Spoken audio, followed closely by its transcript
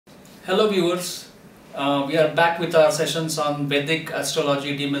Hello viewers, we are back with our sessions on Vedic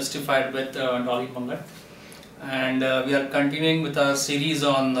astrology demystified with Dolly Mangat, and we are continuing with our series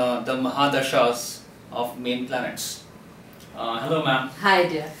on the Mahadashas of main planets. Hello ma'am. Hi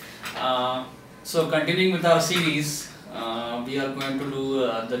dear. So continuing with our series, we are going to do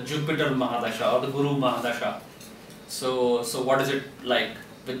the Jupiter Mahadasha or the Guru Mahadasha. So what is it like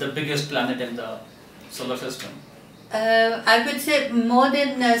with the biggest planet in the solar system? I would say more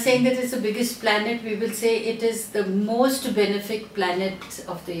than saying that it's the biggest planet, we will say it is the most benefic planet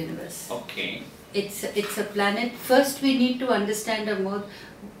of the universe. Okay. It's a planet. First we need to understand more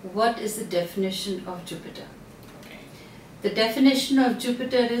what is the definition of Jupiter. Okay. The definition of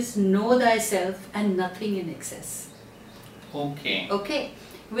Jupiter is know thyself and nothing in excess. Okay. Okay.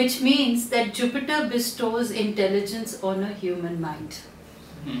 Which means that Jupiter bestows intelligence on a human mind.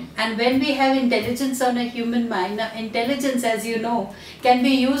 And when we have intelligence on a human mind, now intelligence, as you know, can be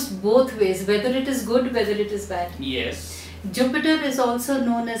used both ways, whether it is good, whether it is bad. Yes. Jupiter is also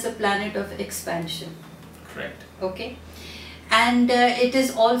known as a planet of expansion. Correct. Okay. And it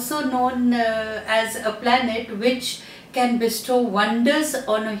is also known as a planet which can bestow wonders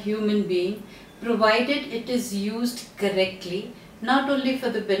on a human being, provided it is used correctly, not only for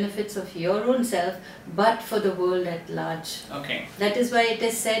the benefits of your own self, but for the world at large. Okay. That is why it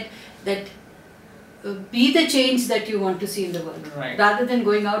is said that be the change that you want to see in the world. Right. Rather than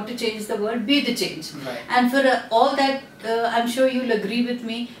going out to change the world, be the change. Right. And for all that, I'm sure you'll agree with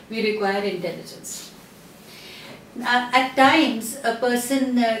me, we require intelligence. At times, a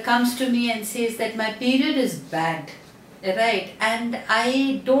person comes to me and says that my period is bad. Right. And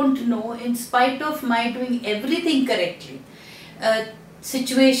I don't know, in spite of my doing everything correctly,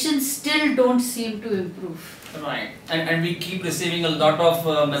 situations still don't seem to improve. Right. And we keep receiving a lot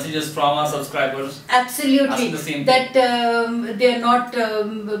of messages from our subscribers. Absolutely. Asking the same that they are not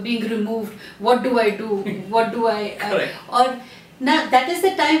being removed. What do I do? What do I... Correct. Or now that is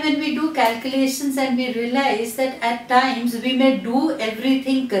the time when we do calculations and we realize that at times we may do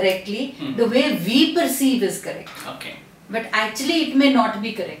everything correctly, the way we perceive is correct. Okay. But actually it may not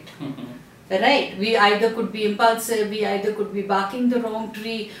be correct. Right, we either could be impulsive, we either could be barking the wrong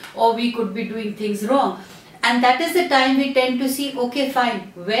tree, or we could be doing things wrong. And that is the time we tend to see, okay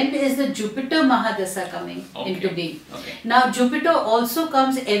fine, when is the Jupiter Mahadasha coming into being? Okay. Now Jupiter also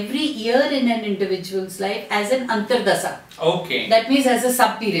comes every year in an individual's life as an Antardasa. Okay. That means as a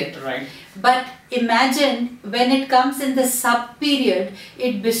sub-period. Right. But imagine when it comes in the sub-period,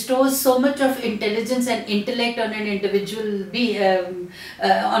 it bestows so much of intelligence and intellect on an individual,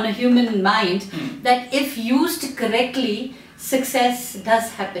 on a human mind, that if used correctly, success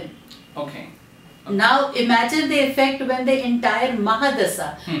does happen. Okay. Now imagine the effect when the entire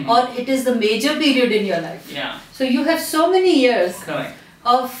Mahadasha, or it is the major period in your life. Yeah. So you have so many years. Correct.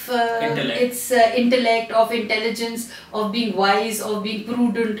 Of intellect. its intellect, of intelligence, of being wise, of being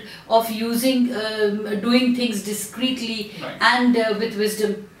prudent, of using, doing things discreetly, Right. and with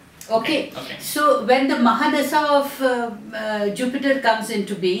wisdom. Okay. Okay. So when the Mahadasha of Jupiter comes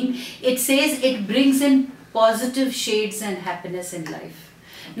into being, it says it brings in positive shades and happiness in life.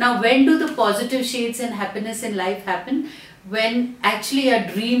 Now when do the positive shades and happiness in life happen? When actually our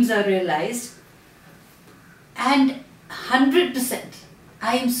dreams are realized, and 100%.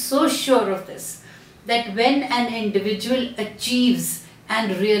 I am so sure of this, that when an individual achieves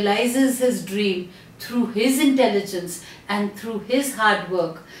and realizes his dream through his intelligence and through his hard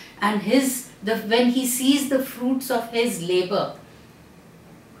work, and when he sees the fruits of his labor,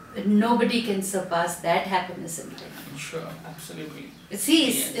 nobody can surpass that happiness in life. Sure, absolutely.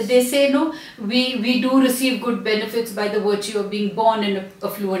 See, Yes. they say no, we do receive good benefits by the virtue of being born in an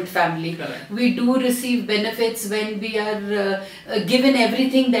affluent family. Correct. We do receive benefits when we are given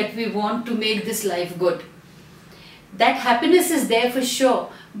everything that we want to make this life good. That happiness is there for sure,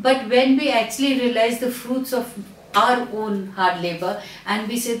 but when we actually realize the fruits of our own hard labor, and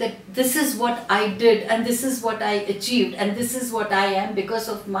we say that this is what I did and this is what I achieved and this is what I am because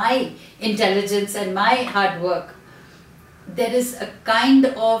of my intelligence and my hard work, there is a kind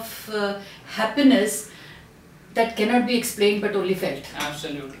of happiness that cannot be explained but only felt.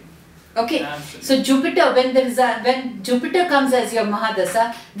 Absolutely. Okay. Absolutely. So Jupiter, when Jupiter comes as your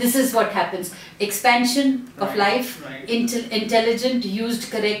Mahadasha, this is what happens: expansion of Right, life, right. Intelligent, used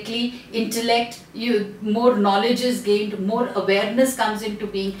correctly, intellect, more knowledge is gained, more awareness comes into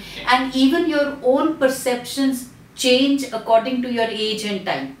being, and even your own perceptions change according to your age and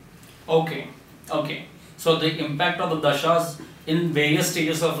time. Okay. Okay. So the impact of the dashas in various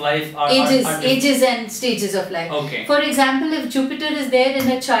stages of life are ages and stages of life. Okay. For example, if Jupiter is there in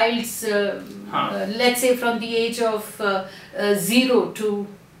a child's, let's say from the age of 0 to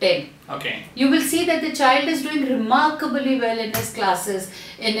 10. Okay. You will see that the child is doing remarkably well in his classes,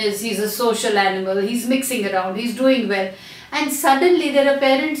 he's a social animal, he's mixing around, he's doing well. And suddenly there are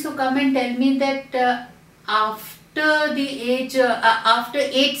parents who come and tell me that after the age, after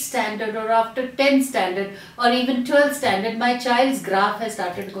 8th standard or after 10th standard or even 12th standard, my child's graph has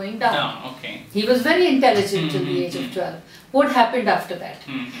started going down. Oh, okay. He was very intelligent till the age of 12. What happened after that?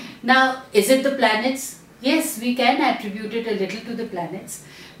 Now, is it the planets? Yes, we can attribute it a little to the planets,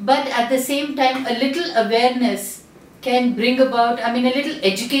 but at the same time, a little awareness can bring about, a little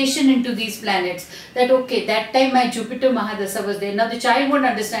education into these planets, that okay, that time my Jupiter Mahadasha was there. Now the child won't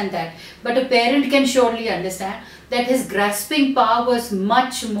understand that, but a parent can surely understand that his grasping power was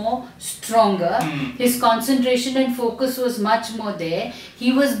much more stronger, his concentration and focus was much more there,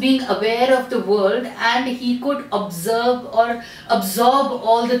 he was being aware of the world and he could observe or absorb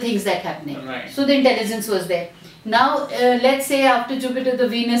all the things that happening. Right. So the intelligence was there. Now, let's say after Jupiter the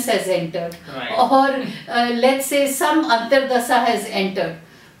Venus has entered, or let's say some Antardasa has entered,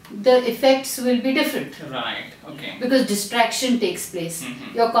 the effects will be different. Right, okay. Because distraction takes place,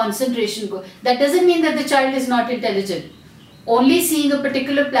 your concentration goes. That doesn't mean that the child is not intelligent. Only seeing a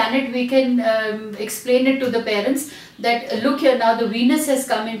particular planet we can explain it to the parents that look here, now the Venus has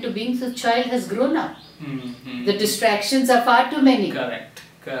come into being, so the child has grown up. The distractions are far too many. Correct.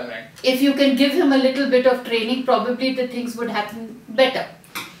 If you can give him a little bit of training, probably the things would happen better.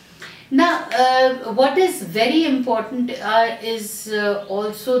 Now, what is very important is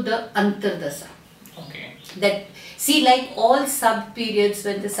also the Antardasa. Okay. That, see, like all sub-periods,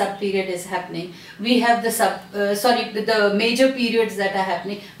 when the sub-period is happening, we have the major periods that are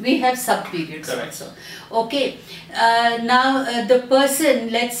happening, we have sub-periods also. Okay. Now, the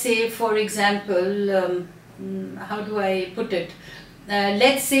person, let's say, for example, how do I put it?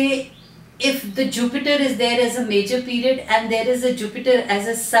 Let's say if the Jupiter is there as a major period and there is a Jupiter as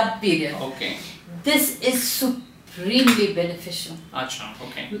a sub-period, this is supremely beneficial.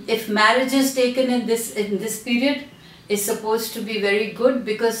 Okay. If marriage is taken in this period, is supposed to be very good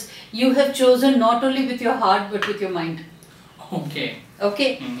because you have chosen not only with your heart but with your mind. Okay.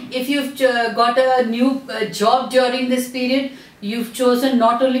 If you've got a new job during this period, you've chosen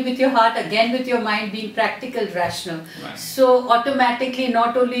not only with your heart, again with your mind, being practical, rational. Right. So automatically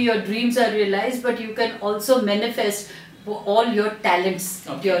not only your dreams are realized, but you can also manifest all your talents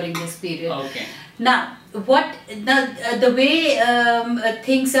during this period. Now, the way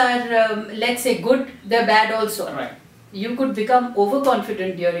things are, let's say good, they're bad also. Right. You could become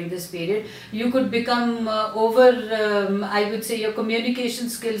overconfident during this period. You could become I would say your communication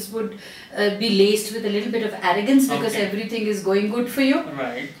skills would be laced with a little bit of arrogance because everything is going good for you.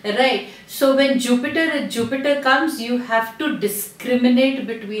 Right. So when Jupiter comes, you have to discriminate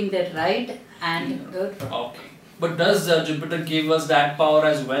between the right and the wrong. But does Jupiter give us that power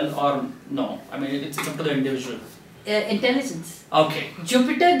as well or no? It's up to the individual. Intelligence.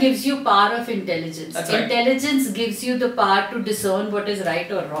 Jupiter gives you power of intelligence. That's right. Intelligence gives you the power to discern what is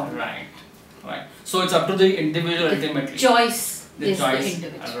right or wrong. Right. So it's up to the individual ultimately. Choice is the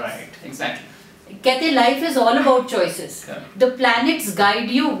individual. Right. Exactly. Kehte life is all about choices. Correct. The planets guide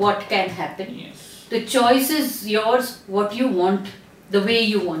you what can happen. Yes. The choice is yours, what you want, the way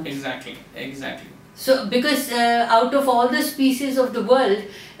you want. Exactly. So, because out of all the species of the world,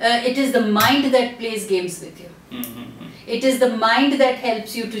 it is the mind that plays games with you. It is the mind that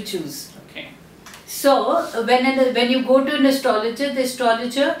helps you to choose. So, when you go to an astrologer, the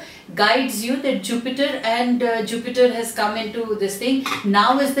astrologer guides you that Jupiter has come into this thing.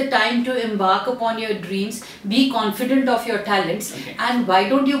 Now is the time to embark upon your dreams, be confident of your talents, and why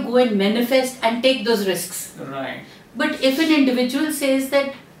don't you go and manifest and take those risks. Right. But if an individual says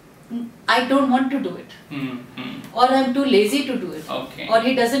that I don't want to do it, or I'm too lazy to do it, or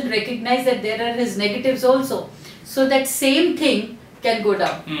he doesn't recognize that there are his negatives also, so that same thing can go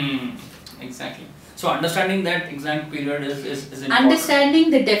down. Exactly. So understanding that exact period is important.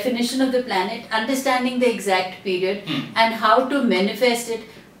 Understanding the definition of the planet, understanding the exact period and how to manifest it.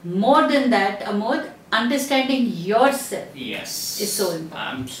 More than that, Amod, understanding yourself is so important.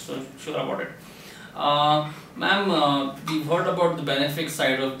 I'm so sure about it. Ma'am, we've heard about the benefic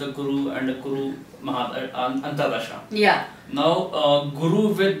side of the Guru and the Guru Antardasha. Yeah. Now,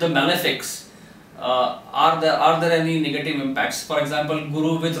 Guru with the malefics, are there any negative impacts? For example,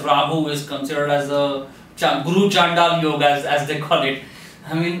 Guru with Rahu is considered as a Guru Chandal Yoga, as they call it.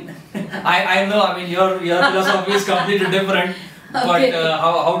 I know. Your philosophy is completely different. But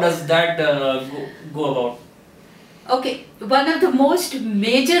how does that go about? Okay, one of the most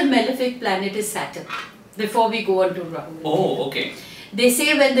major malefic planet is Saturn. Before we go on to Rahu. Oh, okay. They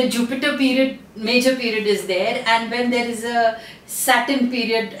say when the Jupiter period, major period is there, and when there is a Saturn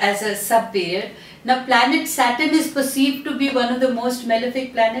period as a sub period. Now planet Saturn is perceived to be one of the most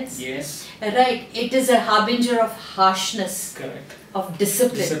malefic planets. Yes. Right. It is a harbinger of harshness. Correct. Of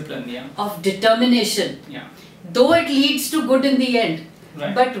discipline. Discipline, yeah. Of determination. Yeah. Though it leads to good in the end.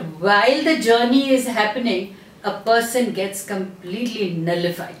 Right. But while the journey is happening, a person gets completely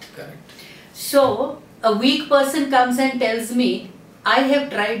nullified. Correct. So, a weak person comes and tells me, I have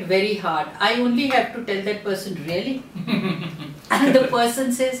tried very hard. I only have to tell that person, really? And the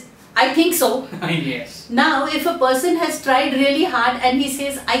person says, I think so. Yes. Now, if a person has tried really hard and he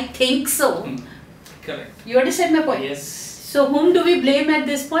says, I think so. Correct. You understand my point? Yes. So, whom do we blame at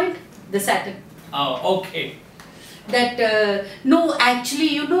this point? The Saturn. Oh, okay. That no,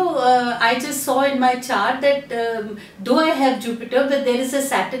 actually, I just saw in my chart that though I have Jupiter, but there is a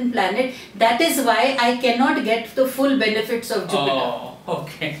Saturn planet. That is why I cannot get the full benefits of Jupiter. Oh,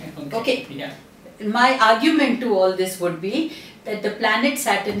 okay. Okay. Yeah. My argument to all this would be that the planet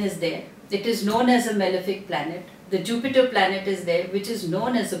Saturn is there. It is known as a malefic planet. The Jupiter planet is there, which is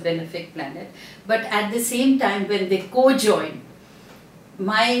known as a benefic planet. But at the same time, when they co-join,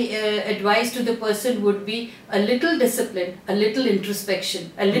 my advice to the person would be a little discipline, a little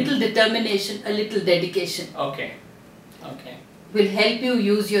introspection, a little determination, a little dedication. Okay. Okay. Will help you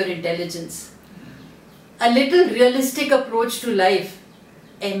use your intelligence. A little realistic approach to life.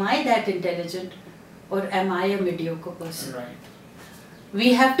 Am I that intelligent or am I a mediocre person? Right.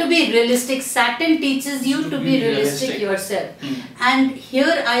 We have to be realistic. Saturn teaches you to be realistic yourself. And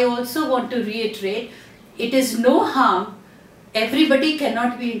here I also want to reiterate, it is no harm. Everybody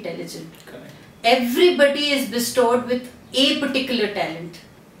cannot be intelligent. Correct. Everybody is bestowed with a particular talent.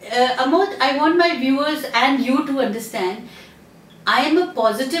 Amod, I want my viewers and you to understand, I am a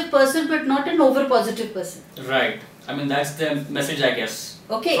positive person but not an over positive person. Right. I mean, that's the message, I guess,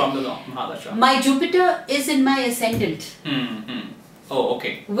 okay. from the Mahadasha. My Jupiter is in my ascendant. Oh,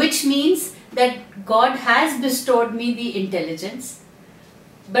 okay. Which means that God has bestowed me the intelligence.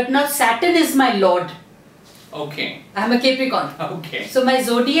 But now Saturn is my Lord. Okay. I am a Capricorn. Okay. So my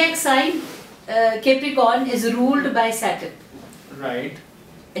zodiac sign, Capricorn, is ruled by Saturn. Right.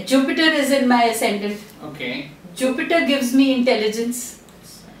 Jupiter is in my ascendant. Okay. Jupiter gives me intelligence,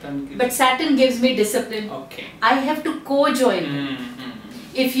 but Saturn gives me discipline. Okay. I have to co-join.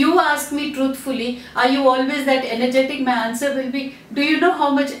 If you ask me truthfully, are you always that energetic? My answer will be, do you know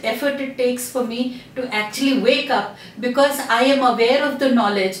how much effort it takes for me to actually wake up? Because I am aware of the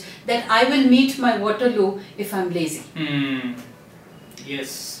knowledge that I will meet my Waterloo if I'm lazy.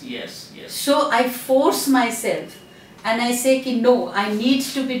 Yes, yes, yes. So I force myself and I say, no, I need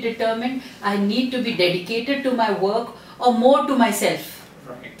to be determined, I need to be dedicated to my work or more to myself.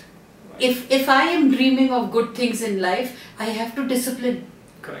 Right. If I am dreaming of good things in life, I have to discipline.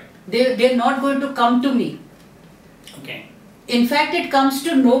 Correct. They're not going to come to me. Okay. In fact, it comes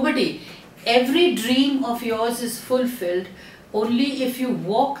to nobody. Every dream of yours is fulfilled only if you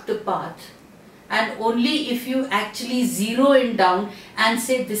walk the path and only if you actually zero in down and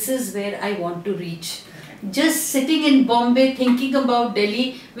say, this is where I want to reach. Okay. Just sitting in Bombay thinking about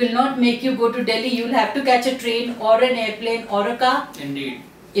Delhi will not make you go to Delhi. You'll have to catch a train or an airplane or a car. Indeed.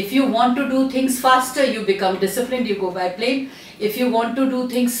 If you want to do things faster, you become disciplined, you go by plane. If you want to do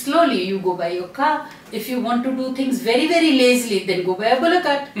things slowly, you go by your car. If you want to do things very, very lazily, then go by a bullock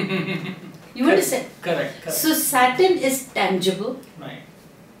cart. You understand? Correct. So Saturn is tangible. Right.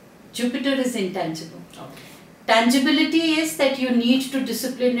 Jupiter is intangible. Okay. Tangibility is that you need to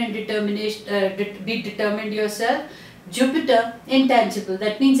discipline and determination, be determined yourself. Jupiter, intangible.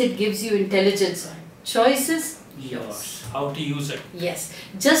 That means it gives you intelligence. Right. Choices, Yours. How to use it. yes.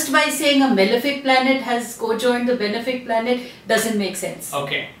 Just by saying a malefic planet has co-joined the benefic planet doesn't make sense.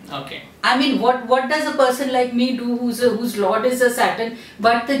 Okay. Okay. I mean, what does a person like me do whose lord is a Saturn,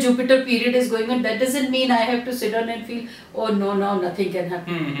 but the Jupiter period is going on? That doesn't mean I have to sit down and feel, oh no, nothing can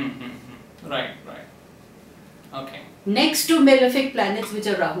happen. Right. Okay. Next to malefic planets, which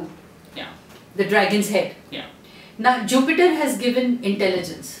are Rahu. Yeah. The dragon's head. Yeah. Now, Jupiter has given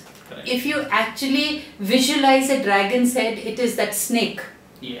intelligence. Correct. If you actually visualize a dragon's head, it is that snake.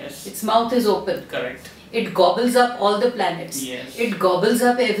 Yes. Its mouth is open. Correct. It gobbles up all the planets. Yes. It gobbles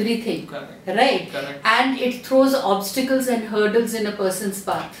up everything. Correct. Right? Correct. And it throws obstacles and hurdles in a person's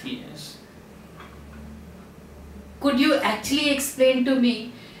path. Yes. Could you actually explain to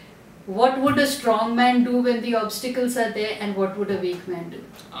me what would a strong man do when the obstacles are there and what would a weak man do?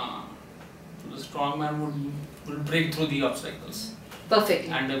 The strong man would break through the obstacles. Perfectly.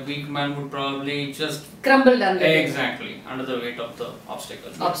 And the weak man would probably just crumble down. Exactly, under the weight of the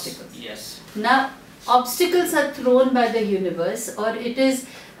obstacles. Obstacles. Yes. Now, obstacles are thrown by the universe, or it is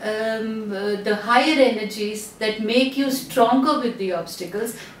the higher energies that make you stronger with the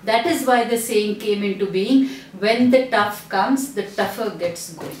obstacles. That is why the saying came into being, when the tough comes, the tougher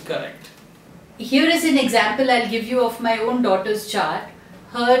gets going. Correct. Here is an example I'll give you of my own daughter's chart.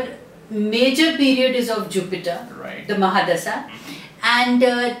 Her major period is of Jupiter, Right. the Mahadasha, and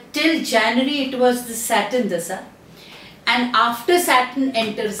till January it was the Saturn Dasa, and after Saturn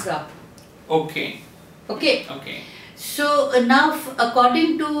enters Rahu. Okay. Okay. Okay. So now,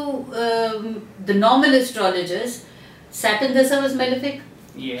 according to the normal astrologers, Saturn Dasa was malefic,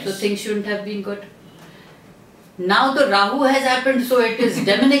 Yes. so things shouldn't have been good. Now the Rahu has happened, so it is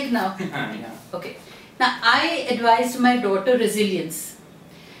demonic now. Yeah. Okay. Now I advised my daughter resilience.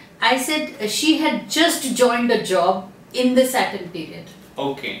 I said she had just joined a job in the Saturn period.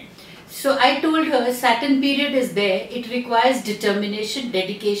 Okay. So I told her Saturn period is there, it requires determination,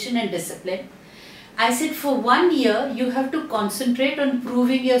 dedication and discipline. I said for 1 year you have to concentrate on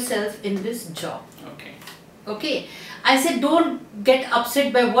proving yourself in this job. Okay. Okay. I said don't get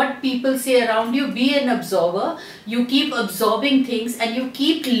upset by what people say around you, be an absorber. You keep absorbing things and you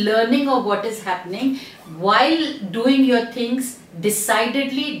keep learning of what is happening while doing your things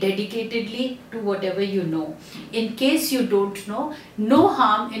decidedly, dedicatedly to whatever you know. In case you don't know, no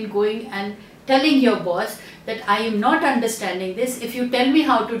harm in going and telling your boss that I am not understanding this. If you tell me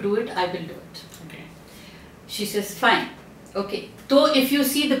how to do it, I will do it. Okay. She says, fine. Okay. So if you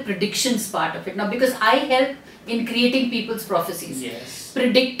see the predictions part of it, now because I help in creating people's prophecies. Yes.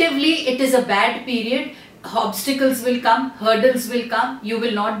 Predictively, it is a bad period. Obstacles will come, hurdles will come, you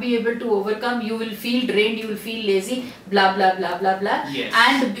will not be able to overcome, you will feel drained, you will feel lazy, blah blah blah blah blah. Yes.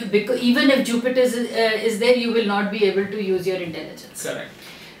 And even if Jupiter is there, you will not be able to use your intelligence. Correct.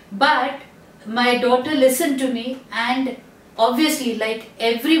 But my daughter listened to me, and obviously, like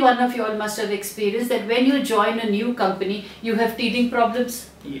every one of you all must have experienced that when you join a new company, you have teething problems.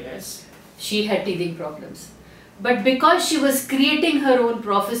 Yes. She had teething problems. But because she was creating her own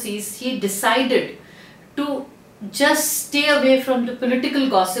prophecies, she decided to just stay away from the political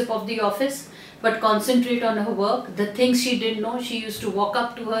gossip of the office, but concentrate on her work. The things she didn't know, she used to walk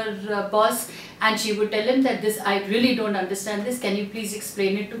up to her boss and she would tell him that I really don't understand this, can you please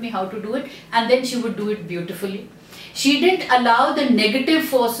explain it to me how to do it? And then she would do it beautifully. She didn't allow the negative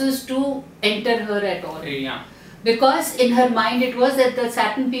forces to enter her at all. Yeah. Because in her mind it was that the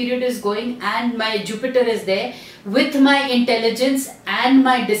Saturn period is going and my Jupiter is there. With my intelligence and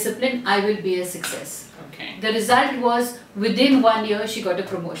my discipline, I will be a success. Okay. The result was within 1 year she got a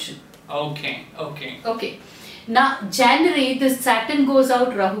promotion. Okay. Okay. Okay. Now January, the Saturn goes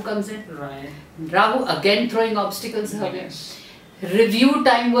out, Rahu comes in. Right. Rahu again throwing obstacles her way. Yes. Review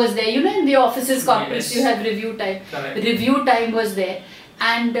time was there. You know, in the offices, corporates, Yes. you have review time. Correct. Review time was there.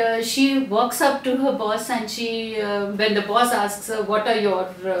 And she walks up to her boss and she, when the boss asks her, what are your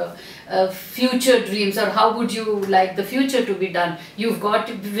future dreams, or how would you like the future to be done? You've got,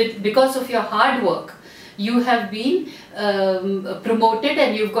 because of your hard work, you have been promoted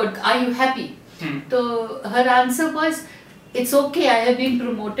and you've got, are you happy? So her answer was, it's okay, I have been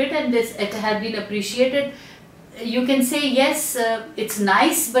promoted and it has been appreciated. You can say yes, it's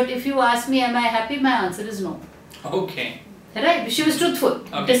nice, but if you ask me, am I happy? My answer is no. Okay. Right? She was truthful,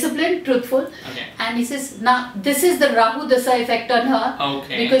 Okay. disciplined, truthful. Okay. And he says, now this is the Rahu Dasa effect on her.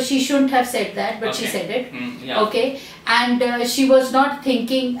 Okay. Because she shouldn't have said that, but she Okay. said it. Yeah. Okay. And she was not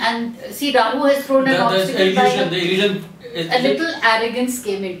thinking, and see, Rahu has thrown an obstacle by The illusion a little arrogance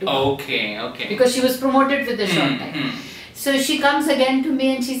came into her. Okay. Okay. Because she was promoted with a short time. So she comes again to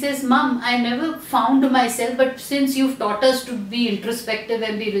me and she says, Mom, I never found myself, but since you've taught us to be introspective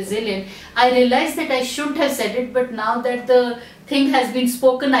and be resilient, I realized that I shouldn't have said it, but now that the thing has been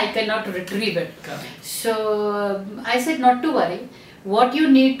spoken, I cannot retrieve it. Correct. So I said, not to worry. What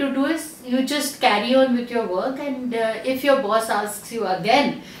you need to do is you just carry on with your work, and if your boss asks you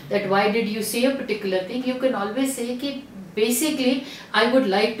again that why did you say a particular thing, you can always say that basically I would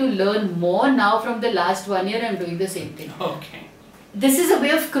like to learn more now. From the last 1 year I'm doing the same thing. Okay. This is a way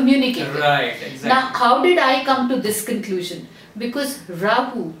of communicating. Right. Exactly. Now how did I come to this conclusion? Because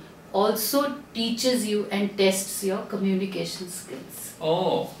Rahu also teaches you and tests your communication skills.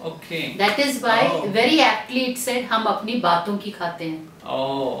 Oh. Okay. That is why Oh. very aptly it said, हम अपनी बातों की खाते हैं.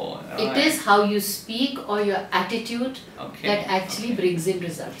 Oh. Right. It is how you speak or your attitude Okay. that actually Okay. brings in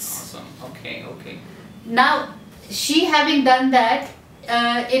results. Awesome. Okay. Okay. Now, she having done that,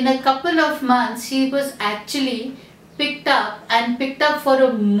 in a couple of months, she was actually picked up for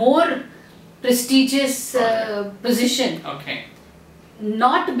a more prestigious position. Okay.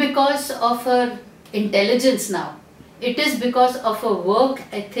 Not because of her intelligence now. It is because of her work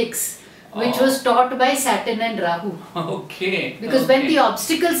ethics, which was taught by Saturn and Rahu. Okay. Because when the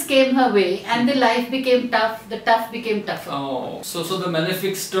obstacles came her way and the life became tough, the tough became tougher. Oh, so the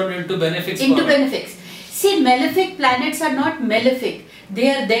malefics turned into benefics. Into benefics. See, malefic planets are not malefic. They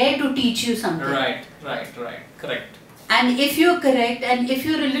are there to teach you something. Right. Correct. And if you're correct, and if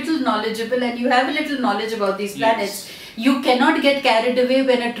you're a little knowledgeable and you have a little knowledge about these planets, you cannot get carried away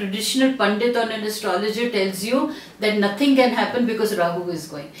when a traditional Pandit or an astrologer tells you that nothing can happen because Rahu is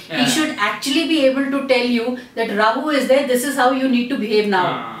going. Yeah. He should actually be able to tell you that Rahu is there, this is how you need to behave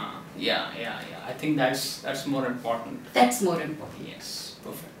now. Yeah. I think that's more important. That's more important. Yes,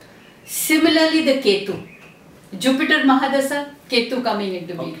 perfect. Similarly, the Ketu. Jupiter Mahadasha, Ketu coming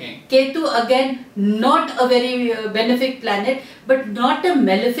into being. Okay. Ketu again, not a very benefic planet, but not a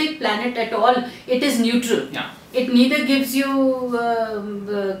malefic planet at all. It is neutral. Yeah. It neither gives you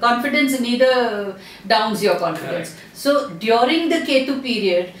confidence, neither downs your confidence. Correct. So during the Ketu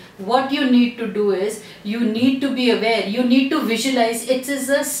period, what you need to do is, you need to be aware, you need to visualize it is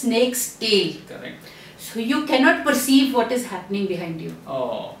a snake's tail. Correct. So you cannot perceive what is happening behind you.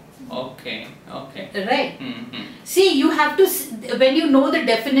 Oh, okay. Right. Mm-hmm. See, you have to, when you know the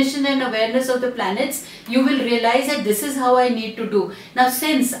definition and awareness of the planets, you will realize that this is how I need to do. Now,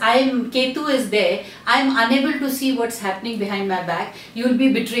 since Ketu is there, I am unable to see what's happening behind my back. You will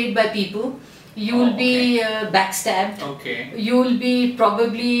be betrayed by people. You will be backstabbed. Okay. You will be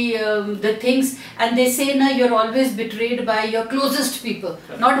probably the things, and they say, na, you're always betrayed by your closest people,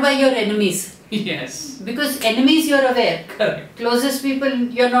 not by your enemies. Yes. Because enemies you're aware. Correct. Closest people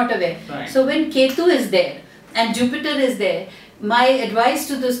you're not aware. Right. So when Ketu is there and Jupiter is there, my advice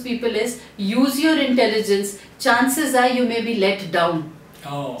to those people is, use your intelligence. Chances are you may be let down.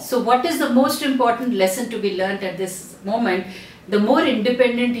 Oh. So what is the most important lesson to be learnt at this moment? The more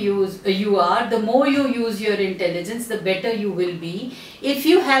independent you are, the more you use your intelligence, the better you will be. If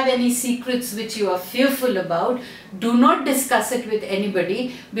you have any secrets which you are fearful about, do not discuss it with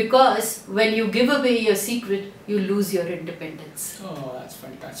anybody, because when you give away your secret, you lose your independence. Oh, that's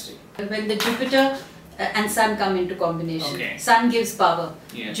fantastic. When the Jupiter and Sun come into combination, Okay. Sun gives power,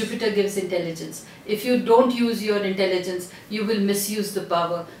 Yes. Jupiter gives intelligence. If you don't use your intelligence, you will misuse the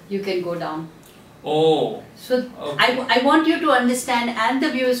power, you can go down. Oh. So I want you to understand, and the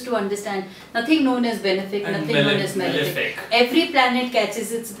viewers to understand, nothing known as benefic, And nothing known as malefic. Every planet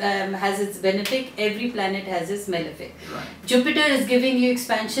catches its has its benefic. Every planet has its malefic. Right. Jupiter is giving you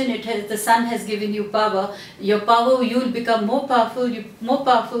expansion. The Sun has given you power. Your power, you will become more powerful. More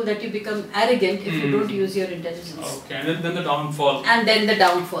powerful that you become arrogant if you don't use your intelligence. Okay, and then the downfall. And then the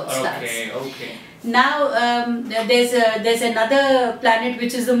downfall starts. Okay. Now there's another planet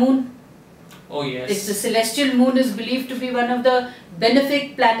which is the Moon. Oh yes. If the celestial moon is believed to be one of the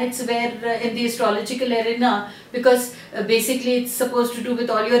benefic planets where in the astrological arena, because basically it's supposed to do with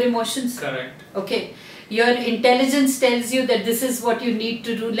all your emotions. Correct. Okay. Your intelligence tells you that this is what you need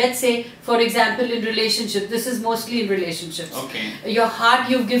to do. Let's say, for example, in relationship, this is mostly in relationships. Okay. Your heart,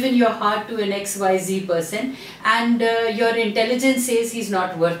 you've given your heart to an XYZ person, and your intelligence says he's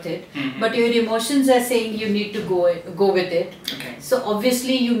not worth it, but your emotions are saying you need to go with it. Okay. So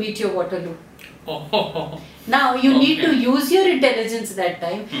obviously you meet your Waterloo. Oh. Now you need to use your intelligence that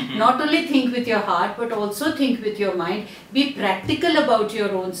time, not only think with your heart but also think with your mind, be practical about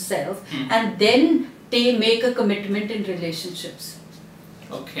your own self, and then make a commitment in relationships.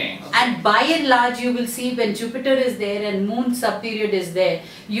 Okay. And by and large you will see, when Jupiter is there and Moon sub-period is there,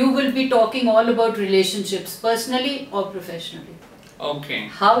 you will be talking all about relationships, personally or professionally. Okay.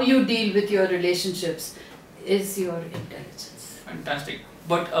 How you deal with your relationships is your intelligence. Fantastic.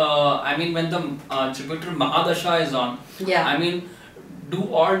 But I mean, when the Jupiter Mahadasha is on, Yeah. I mean,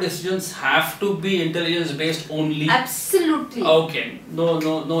 do all decisions have to be intelligence based only? Absolutely. Okay.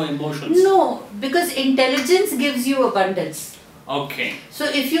 No emotions. No, because intelligence gives you abundance. Okay. So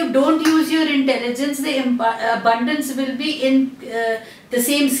if you don't use your intelligence, the abundance will be in the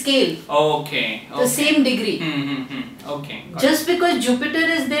same scale, Okay. the same degree. Okay. got Just because Jupiter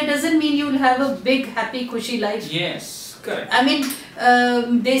is there doesn't mean you will have a big, happy, cushy it. life. Yes. Correct. I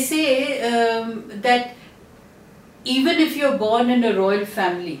mean, they say that even if you're born in a royal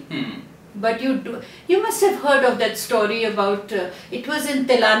family, but you must have heard of that story about, it was in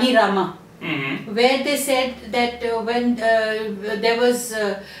Telani Rama, where they said that when there was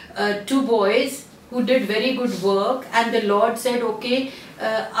two boys who did very good work, and the Lord said, okay,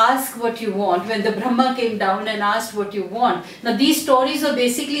 ask what you want. When the Brahma came down and asked what you want. Now these stories are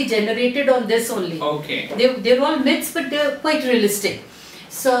basically generated on this only. Okay. They're all myths, but they're quite realistic.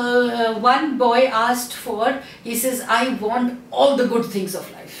 So one boy asked he says, I want all the good things of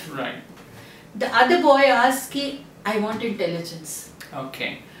life. Right. The other boy asked, I want intelligence.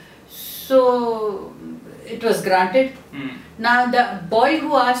 Okay. So it was granted. Now the boy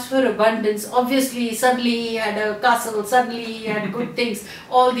who asked for abundance, obviously suddenly he had a castle, suddenly he had good things,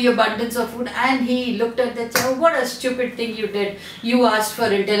 all the abundance of food, and he looked at that child, what a stupid thing you did, you asked for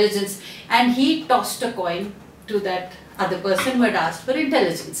intelligence, and he tossed a coin to that other person who had asked for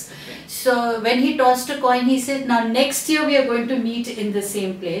intelligence. Okay. So when he tossed a coin, he said, now next year we are going to meet in the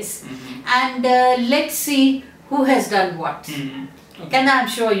same place, and let's see who has done what. Okay. And I'm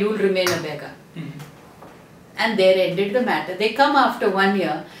sure you'll remain a beggar. And there ended the matter. They come after 1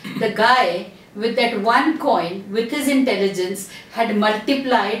 year. The guy with that one coin, with his intelligence, had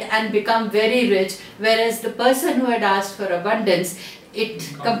multiplied and become very rich, whereas the person who had asked for abundance, it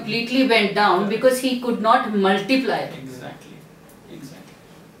completely went down because he could not multiply. Exactly.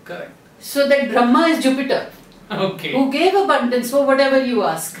 Correct. So that Brahma is Jupiter, Okay. who gave abundance for whatever you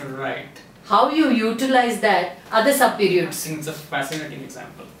ask. Right. How you utilize that are the I sub-periods. think it's a fascinating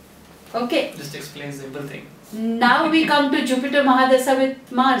example. Okay. Just explains everything. Now we come to Jupiter Mahadasha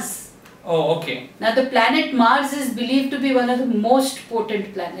with Mars. Oh, okay. Now the planet Mars is believed to be one of the most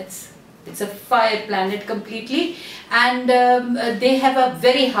potent planets. It's a fire planet completely, and they have a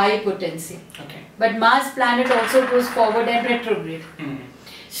very high potency. Okay. But Mars planet also goes forward and retrograde.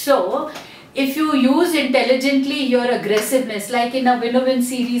 So if you use intelligently your aggressiveness, like in our win-win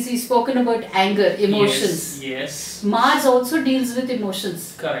series we've spoken about anger, emotions. Yes. Mars also deals with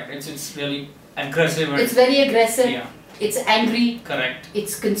emotions. Correct. It's really aggressive. And It's very aggressive. Yeah. It's angry. Correct.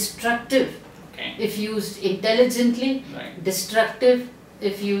 It's constructive Okay. if used intelligently. Right. Destructive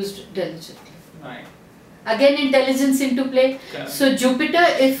if used diligently. Right. Again, intelligence into play. Correct. So Jupiter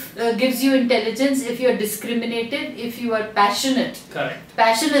gives you intelligence if you are discriminative, if you are passionate. Correct.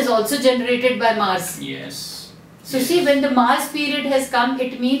 Passion is also generated by Mars. Yes. So see, when the Mars period has come,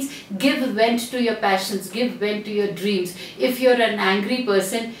 it means give vent to your passions, give vent to your dreams. If you're an angry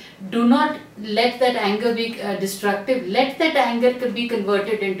person, do not let that anger be destructive. Let that anger be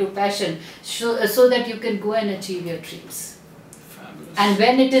converted into passion, so that you can go and achieve your dreams. Fabulous. And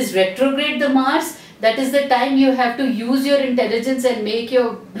when it is retrograde, the Mars, that is the time you have to use your intelligence and make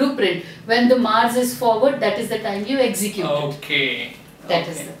your blueprint. When the Mars is forward, that is the time you execute it. Okay. That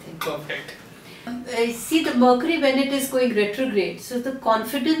is the thing. Perfect. See, the Mercury, when it is going retrograde, so the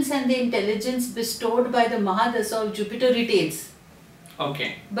confidence and the intelligence bestowed by the Mahadasha of Jupiter retains.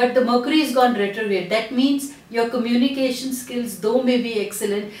 Okay. But the Mercury is gone retrograde. That means your communication skills, though may be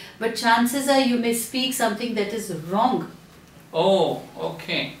excellent, but chances are you may speak something that is wrong. Oh,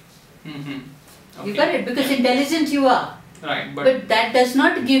 okay. Okay. You got it? Because intelligent you are. Right, But that does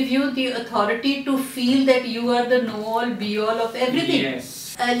not give you the authority to feel that you are the know-all, be-all of everything.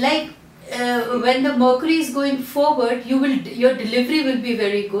 Yes. When the Mercury is going forward, your delivery will be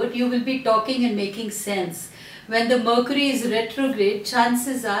very good. You will be talking and making sense. When the Mercury is retrograde,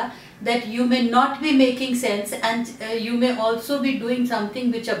 chances are that you may not be making sense, and you may also be doing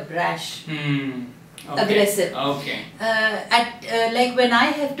something which are brash. Okay. Aggressive. Okay. Like when I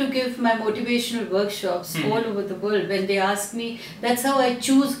have to give my motivational workshops all over the world, when they ask me, that's how I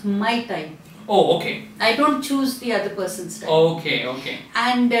choose my time. Oh, okay. I don't choose the other person's time. Okay, okay.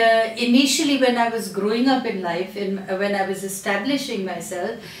 And initially when I was growing up in life, when I was establishing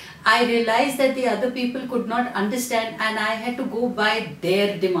myself, I realized that the other people could not understand, and I had to go by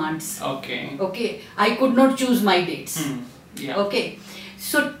their demands. Okay. Okay. I could not choose my dates. Yeah. Okay.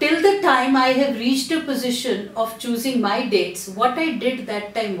 So till the time I have reached a position of choosing my dates, what I did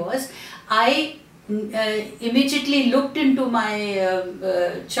that time was, I immediately looked into my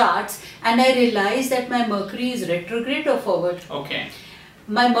charts, and I realized that my Mercury is retrograde or forward. Okay.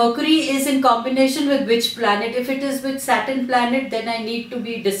 My Mercury is in combination with which planet? If it is with Saturn planet, then I need to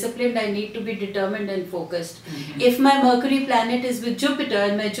be disciplined, I need to be determined and focused. If my Mercury planet is with Jupiter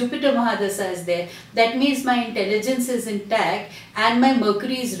and my Jupiter Mahadasha is there, that means my intelligence is intact and my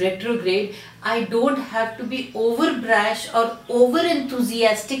Mercury is retrograde. I don't have to be over brash or over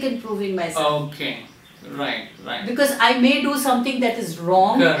enthusiastic in proving myself. Okay. Right, right. Because I may do something that is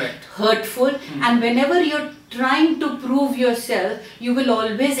wrong, Correct. hurtful, and whenever you're trying to prove yourself, you will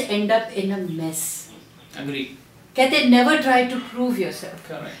always end up in a mess. Agree. Kehte, never try to prove yourself.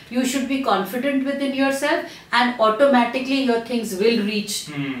 Correct. You should be confident within yourself, and automatically your things will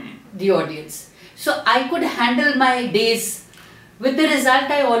reach the audience. So I could handle my days. With the result,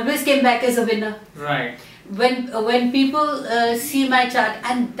 I always came back as a winner. Right. When people see my chart,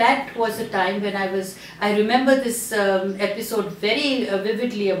 and that was a time when I remember this episode very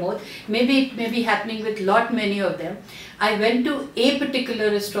vividly, Amod. Maybe it may be happening with many of them. I went to a particular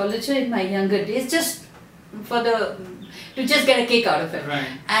astrologer in my younger days, just to just get a kick out of it. Right.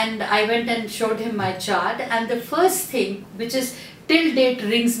 And I went and showed him my chart, and the first thing, which is till date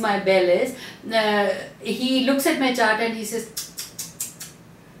rings my bell is, he looks at my chart and he says,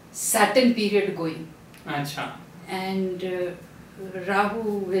 Saturn period going. Acha. And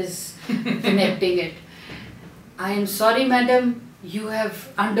Rahu is connecting it. I am sorry, madam, you have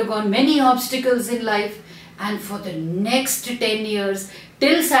undergone many obstacles in life, and for the next 10 years,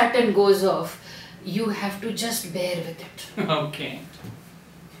 till Saturn goes off, you have to just bear with it. Okay.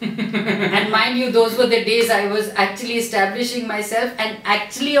 And mind you, those were the days I was actually establishing myself and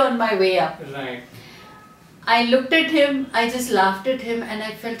actually on my way up. Right. I looked at him, I just laughed at him, and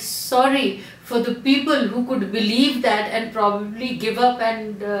I felt sorry for the people who could believe that and probably give up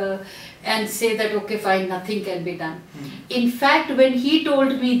and say that, okay, fine, nothing can be done. In fact, when he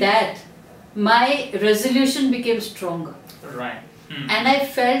told me that, my resolution became stronger. Right. And I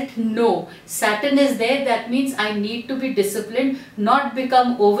felt, no, Saturn is there, that means I need to be disciplined, not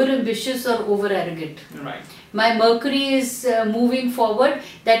become over ambitious or over arrogant. Right. My Mercury is moving forward,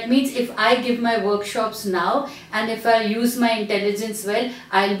 that means if I give my workshops now and if I use my intelligence well,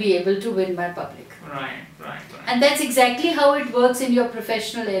 I'll be able to win my public. Right. And that's exactly how it works in your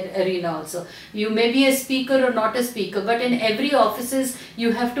professional arena also. You may be a speaker or not a speaker, but in every offices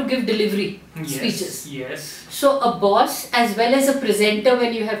you have to give delivery speeches. Yes. So a boss as well as a presenter,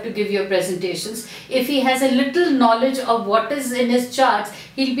 when you have to give your presentations, if he has a little knowledge of what is in his charts,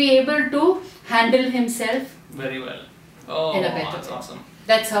 he'll be able to handle himself very well. Oh, in a better that's way. awesome.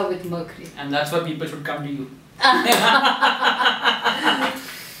 That's how with Mercury. And that's why people should come to you.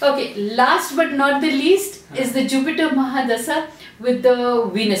 Okay, last but not the least is the Jupiter Mahadasha with the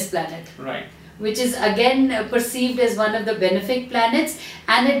Venus planet. Right. Which is again perceived as one of the benefic planets,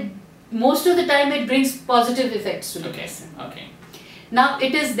 and it most of the time it brings positive effects to the person. Okay. Now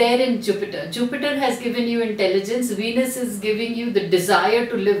it is there in Jupiter. Jupiter has given you intelligence, Venus is giving you the desire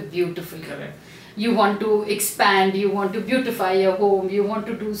to live beautifully. Correct. You want to expand, you want to beautify your home, you want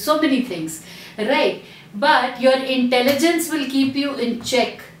to do so many things, right? But your intelligence will keep you in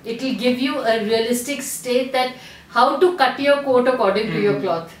check. It will give you a realistic state that how to cut your coat according to your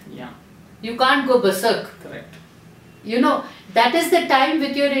cloth. Yeah. You can't go berserk. Correct. You know, that is the time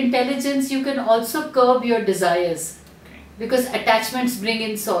with your intelligence you can also curb your desires. Okay. Because attachments bring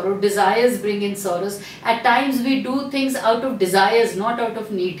in sorrow, desires bring in sorrows. At times we do things out of desires, not out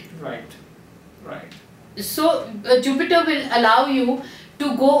of need. Right. So Jupiter will allow you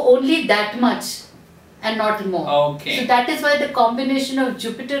to go only that much and not more. Okay. So that is why the combination of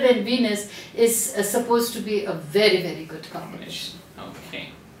Jupiter and Venus is supposed to be a very, very good combination. Okay.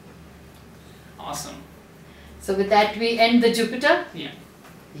 Awesome. So with that we end the Jupiter. Yeah.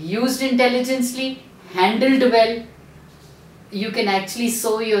 Used intelligently, handled well, you can actually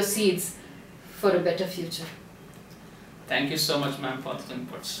sow your seeds for a better future. Thank you so much, ma'am, for the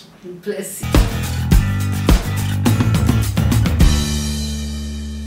inputs. Bless you.